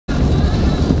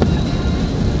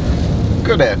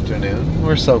Good afternoon.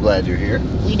 We're so glad you're here.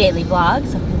 We daily vlog,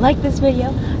 so if you like this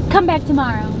video, come back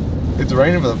tomorrow. It's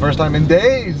raining for the first time in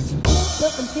days. If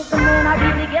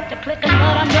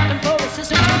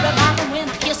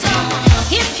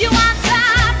you want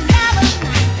some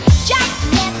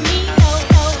just let me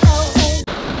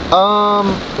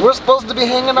know. We're supposed to be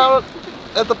hanging out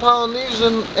at the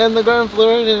Polynesian and the Grand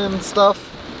Floridan and stuff,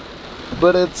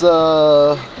 but it's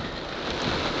Where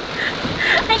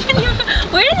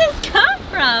did this come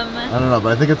from? I don't know,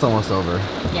 but I think it's almost over.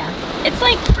 Yeah, it's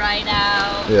like bright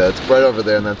out. Yeah, it's right over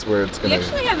there, and that's where it's gonna. We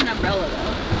actually have an umbrella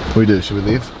though. We do. Should we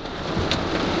leave?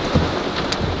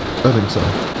 I think so.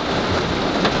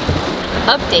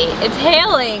 Update, it's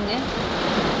hailing.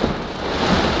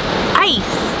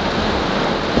 Ice.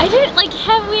 I didn't, like,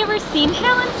 have we ever seen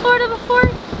hail in Florida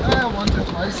before? Once or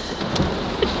twice.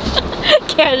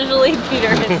 Casually,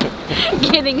 Peter is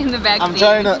getting in the back seat.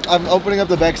 I'm opening up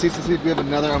the back seats to see if we have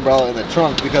another umbrella in the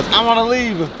trunk because I want to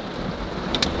leave.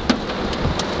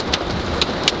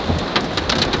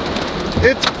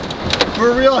 It's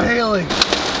for real hailing.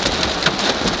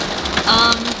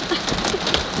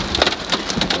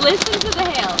 Listen to the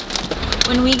hail.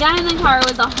 When we got in the car, it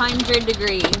was 100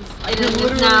 degrees. It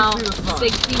is now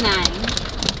 69.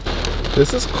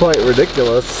 This is quite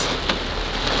ridiculous.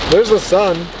 There's the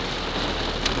sun.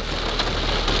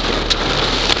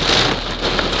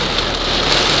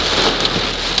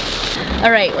 All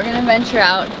right, we're gonna venture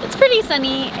out. It's pretty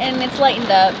sunny and it's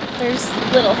lightened up. There's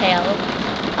little hail.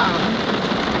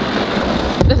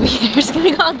 But Peter's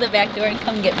gonna go out the back door and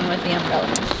come get me with the umbrella.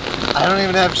 I don't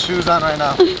even have shoes on right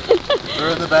now.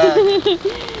 They're in the bag.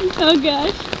 Oh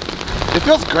gosh. It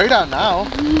feels great out now.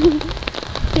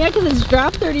 Yeah, because it's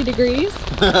dropped 30 degrees.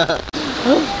 Oh,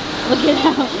 look at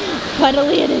how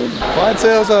puddly it is. Well, I'd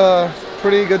say it was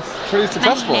pretty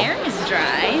successful. My hair is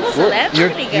dry, so that's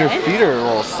pretty good. Your feet are a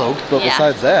little soaked, but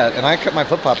besides that, and I kept my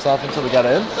flip-flops off until we got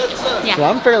in, so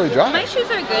I'm fairly dry. My shoes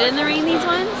are good in the rain, these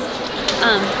ones.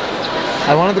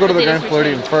 I wanted to go to the Grand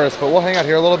Floridan first, but we'll hang out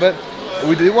here a little bit.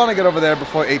 We do want to get over there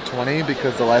before 8:20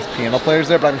 because the last piano player's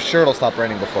there, but I'm sure it'll stop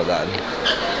raining before then.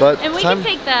 And we can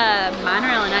take the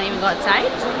monorail and not even go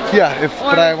outside? Yeah,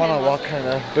 but I want to walk kind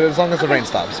of, but as long as the rain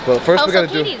stops. But first we got to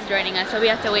do... Katie's joining us, so we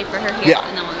have to wait for her here,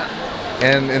 and then we'll go.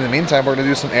 And in the meantime, we're going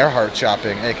to do some Earhart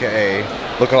shopping, aka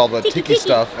look at all the tiki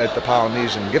stuff at the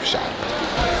Polynesian gift shop.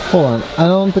 Hold on, I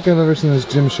don't think I've ever seen this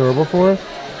Jim Shore before,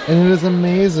 and it is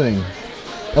amazing.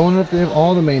 I wonder if they have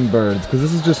all the main birds, because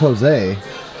this is just Jose.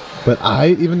 But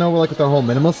even though we're like with our whole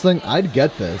minimalist thing, I'd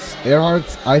get this.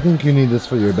 Earhart's, I think you need this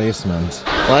for your basement.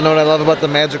 Well, I know what I love about the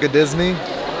magic of Disney,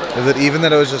 is that even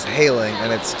that it was just hailing,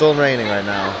 and it's still raining right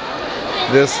now,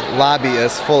 this lobby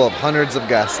is full of hundreds of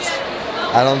guests.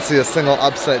 I don't see a single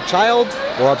upset child,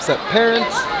 or upset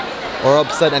parents, or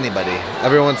upset anybody.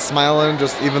 Everyone's smiling,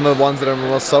 just even the ones that are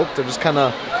most soaked, they're just kind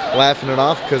of laughing it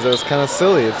off because it was kind of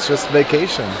silly. It's just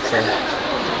vacation.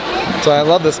 So I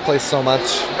love this place so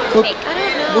much. Look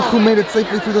who made it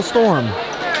safely through the storm.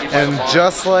 And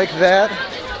just like that,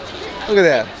 look at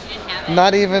that.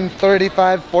 Not even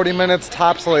 35, 40 minutes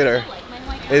tops later,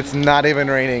 it's not even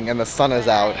raining and the sun is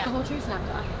out. The whole tree's knocked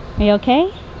off. Are you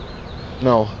okay?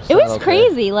 No. It was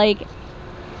crazy, like.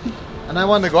 And I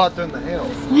wanted to go out there in the hail.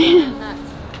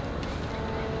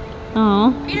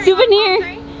 Oh,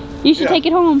 souvenir. You should take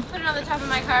it home. Put it on the top of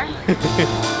my car.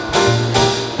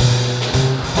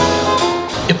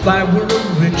 If I were a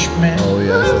rich man. Oh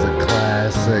yeah, this is a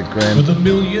classic Grand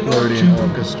Floridan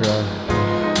orchestra.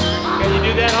 Can you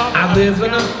do that, Hawk? I live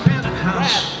in a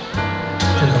penthouse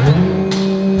in a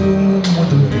home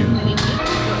with a view.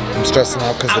 I'm stressing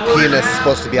out because the pianist is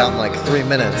supposed to be out in like 3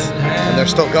 minutes, and they're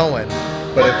still going.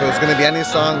 But if it was going to be any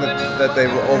song that they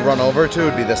will run over to, it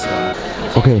would be this one.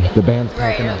 Okay, the band's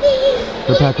packing up.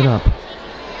 They're packing up.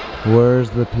 Where's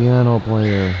the piano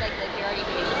player?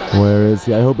 Where is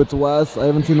he? I hope it's Wes. I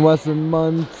haven't seen Wes in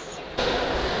months.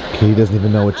 Katie doesn't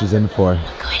even know what she's in for. I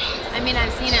mean,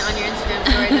 I've seen it on your Instagram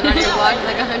stories and on your vlogs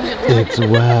like 100 times. It's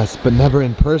Wes, but never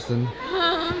in person.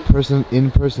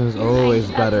 In person is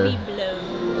always better.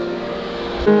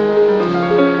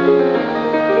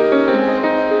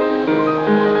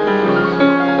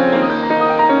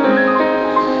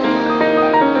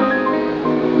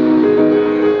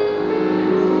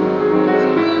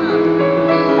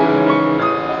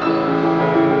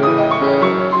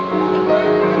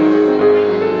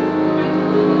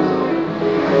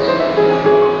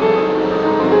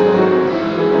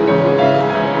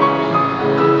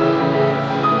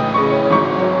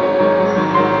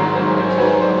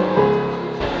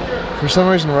 For some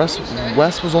reason,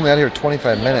 Wes was only out here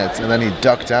 25 minutes, and then he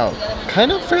ducked out,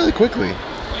 kind of fairly quickly.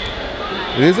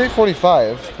 It is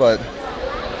 8:45, but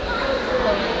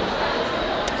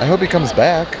I hope he comes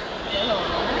back.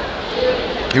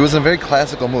 He was in a very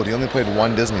classical mood. He only played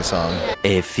one Disney song.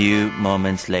 A few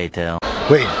moments later.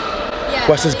 Wait,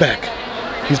 Wes is back.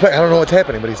 He's back. I don't know what's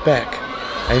happening, but he's back.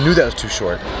 I knew that was too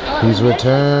short. He's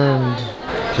returned.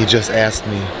 He just asked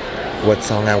me what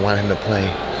song I want him to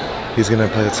play. He's gonna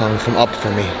play the song from Up for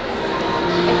me.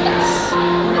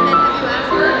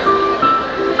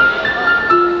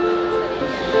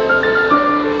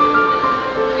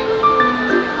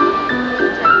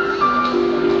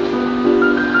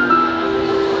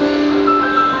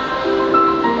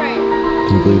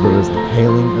 Can you believe it was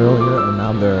hailing earlier and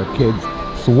now there are kids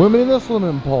swimming in the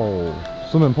swimming pool.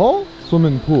 Swimming pool?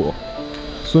 Swimming pool.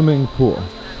 Swimming pool.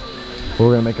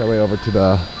 We're gonna make our way over to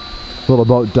the little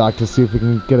boat dock to see if we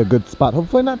can get a good spot.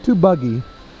 Hopefully not too buggy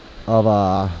of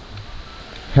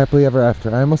happily ever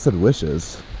after. I almost said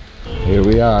wishes. Here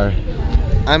we are.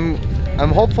 I'm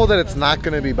hopeful that it's not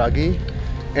gonna be buggy.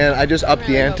 And I just upped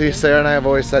the ante. Sarah and I have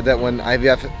always said that when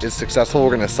IVF is successful,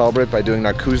 we're gonna celebrate by doing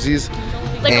narcooses.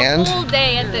 Like and a whole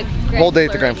day at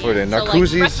the Grand Floridan.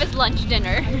 Narcooses, so like breakfast, lunch,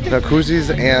 dinner. Narcooses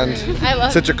and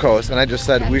Citricos, and I just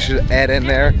said we should add in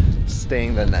there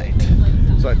staying the night.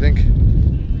 So I think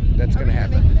that's gonna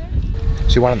happen.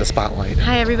 She wanted the spotlight.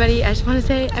 Hi everybody, I just want to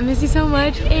say I miss you so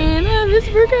much and I miss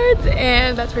your cards,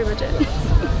 and that's pretty much it.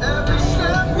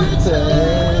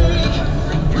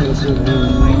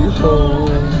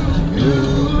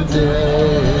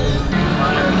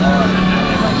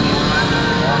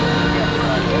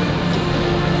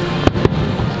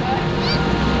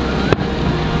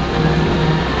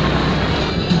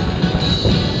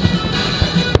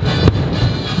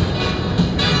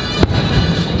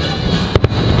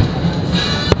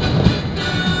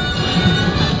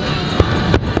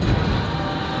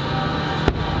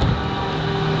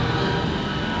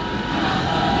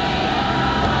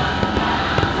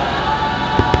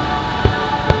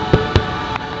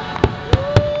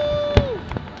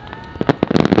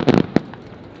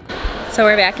 So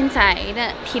we're back inside.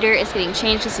 Peter is getting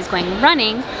changed because he's going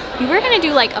running. We were gonna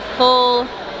do like a full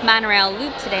monorail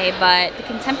loop today, but the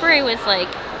Contemporary was like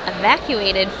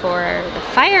evacuated for the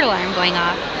fire alarm going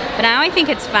off. But now I think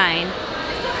it's fine.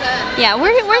 Yeah,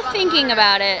 we're thinking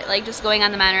about it, like just going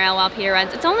on the monorail while Peter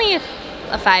runs. It's only a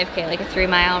 5K, like a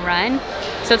 3-mile run.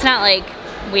 So it's not like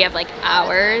we have like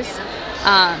hours.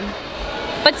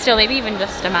 But still, maybe even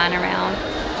just a monorail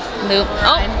loop.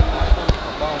 Oh!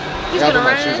 He's gonna run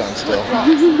my shoes on still.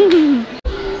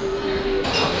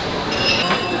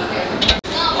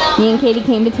 Me and Katie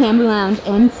came to Tambu Lounge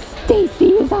and Stacey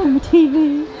is on the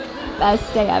TV.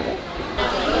 Best day ever.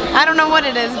 I don't know what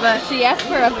it is, but She asked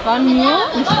for a fun meal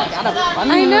and she got a fun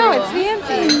meal. I know, it's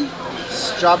fancy.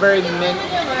 Strawberry mint.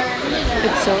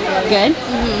 It's so good.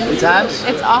 Good times?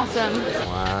 It's awesome.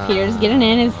 Wow. Peter's getting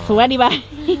in his sweaty body.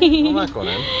 I'm not going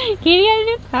in. Katie got a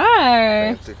new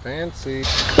car. Fancy, fancy.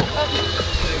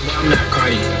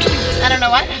 I don't know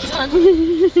why that's on.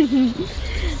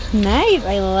 Nice,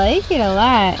 I like it a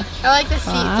lot. I like the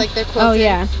seats, like they're quilted. Oh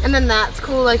yeah. And then that's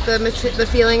cool, like the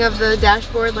feeling of the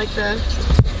dashboard, like the...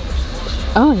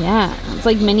 Oh yeah, it's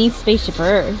like mini spaceship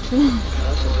Earth.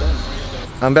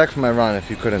 I'm back from my run, if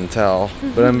you couldn't tell.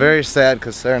 But I'm very sad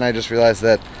because Sarah and I just realized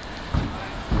that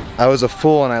I was a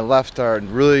fool and I left our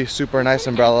really super nice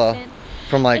umbrella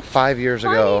from like 5 years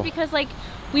ago. Because like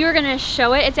we were gonna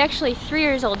show it. It's actually 3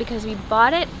 years old because we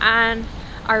bought it on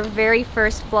our very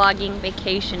first vlogging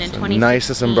vacation in 2016.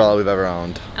 Nicest umbrella we've ever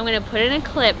owned. I'm gonna put in a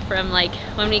clip from like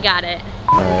when we got it.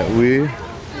 Alright, we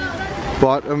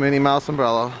bought a Minnie Mouse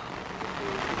umbrella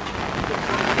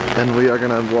and we are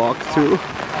gonna walk to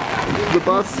the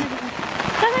bus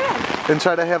and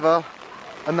try to have a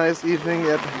nice evening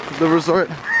at the resort.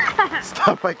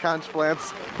 Stop by Conch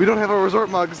Plants. We don't have our resort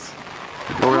mugs,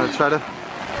 but we're gonna try to.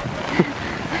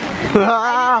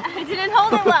 I didn't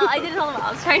hold it well.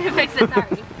 I was trying to fix it, sorry.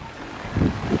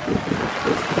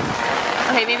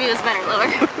 Okay, maybe it was better lower.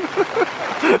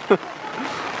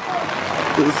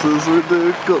 This is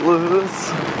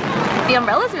ridiculous. The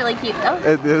umbrella's really cute though.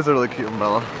 It is a really cute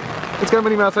umbrella. It's got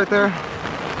Minnie Mouse right there,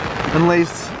 and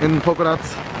lace and polka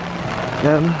dots,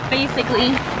 and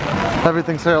Basically,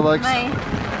 everything Sarah likes. my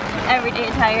everyday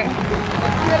attire.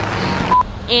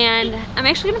 And I'm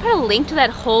actually gonna put a link to that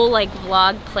whole like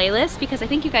vlog playlist because I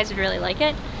think you guys would really like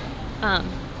it.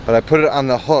 But I put it on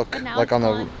the hook, like on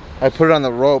the. I put it on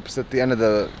the ropes at the end of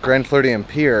the Grand Floridan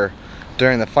pier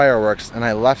during the fireworks, and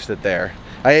I left it there.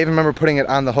 I even remember putting it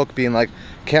on the hook, being like,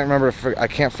 I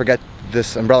can't forget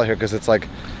this umbrella here because it's like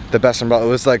the best umbrella. It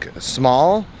was like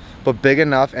small, but big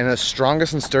enough, and the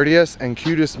strongest and sturdiest and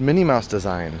cutest Minnie Mouse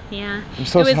design. Yeah. I'm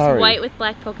so it was sorry. white with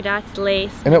black polka dots,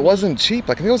 lace. And it wasn't cheap.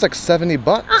 Like I think it was like 70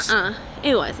 bucks.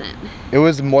 It wasn't. It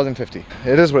was more than 50.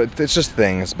 It is what it's just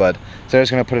things, but Sarah's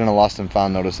gonna put in a lost and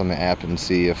found notice on the app and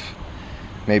see if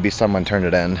maybe someone turned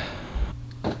it in.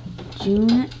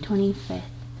 June 25th.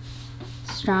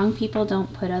 Strong people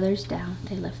don't put others down,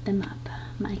 they lift them up.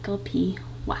 Michael P.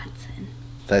 Watson.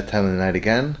 That time of the night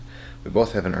again. We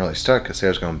both have an early start because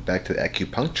Sarah's going back to the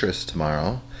acupuncturist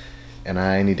tomorrow, and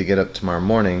I need to get up tomorrow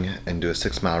morning and do a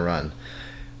 6-mile run.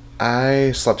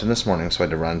 I slept in this morning, so I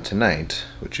had to run tonight,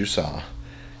 which you saw.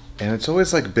 And it's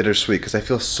always like bittersweet because I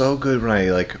feel so good when I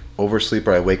like oversleep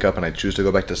or I wake up and I choose to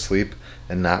go back to sleep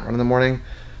and not run in the morning.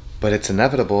 But it's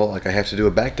inevitable. Like I have to do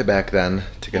a back-to-back then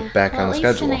to get back on the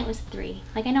schedule. At least tonight was 3.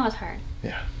 Like I know it's hard.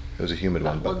 Yeah, it was a humid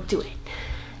one, but we'll do it.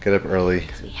 Get up early.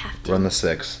 Because we have to. Run the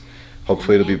 6.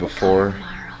 Hopefully it'll be before.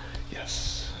 Tomorrow.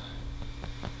 Yes.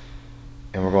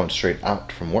 And we're going straight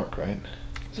out from work, right?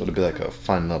 So it'll be like a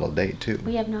fun little date too.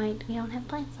 We have no idea. We don't have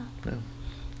plans though. No.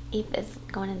 Eve is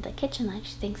going into the kitchen like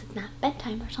she thinks it's not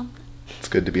bedtime or something. It's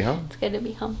good to be home. It's good to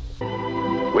be home.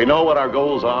 We know what our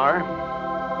goals are.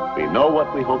 We know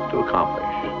what we hope to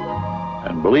accomplish.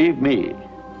 And believe me,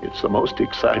 it's the most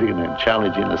exciting and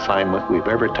challenging assignment we've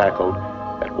ever tackled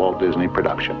at Walt Disney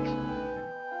Productions.